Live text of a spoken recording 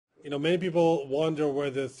Many people wonder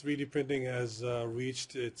whether 3D printing has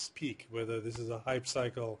reached its peak, whether this is a hype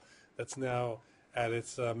cycle that's now at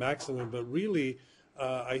its maximum. But really,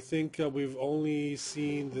 I think we've only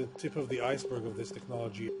seen the tip of the iceberg of this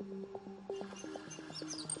technology.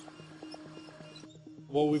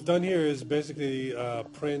 What we've done here is basically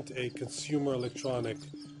print a consumer electronic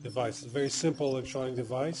device. It's a very simple electronic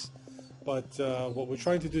device, but what we're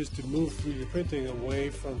trying to do is to move 3D printing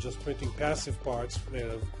away from just printing passive parts made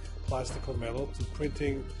of plastic or metal to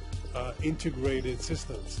printing integrated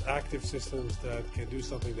systems, active systems that can do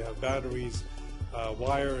something. They have batteries,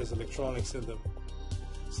 wires, electronics in them.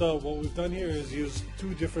 So what we've done here is use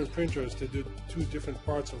two different printers to do two different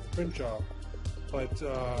parts of the print job, but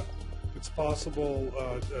it's possible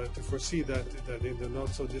to foresee that in the not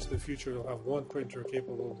so distant future you'll have one printer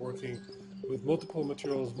capable of working with multiple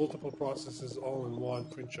materials, multiple processes all in one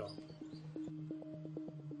print job.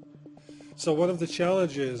 So one of the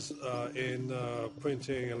challenges in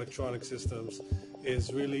printing electronic systems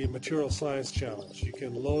is really a material science challenge. You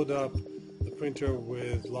can load up the printer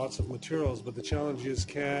with lots of materials, but the challenge is,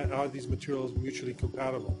 are these materials mutually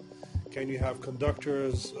compatible? Can you have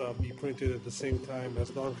conductors be printed at the same time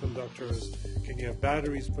as non-conductors? Can you have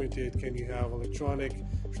batteries printed? Can you have electronic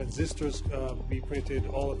transistors be printed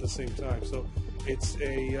all at the same time? So it's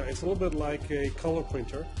a little bit like a color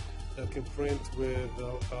printer that can print with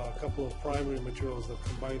a couple of primary materials that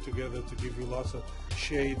combine together to give you lots of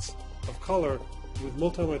shades of color. With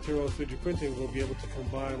multi-material 3D printing, we'll be able to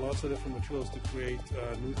combine lots of different materials to create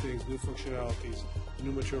new things, new functionalities,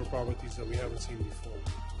 new material properties that we haven't seen before.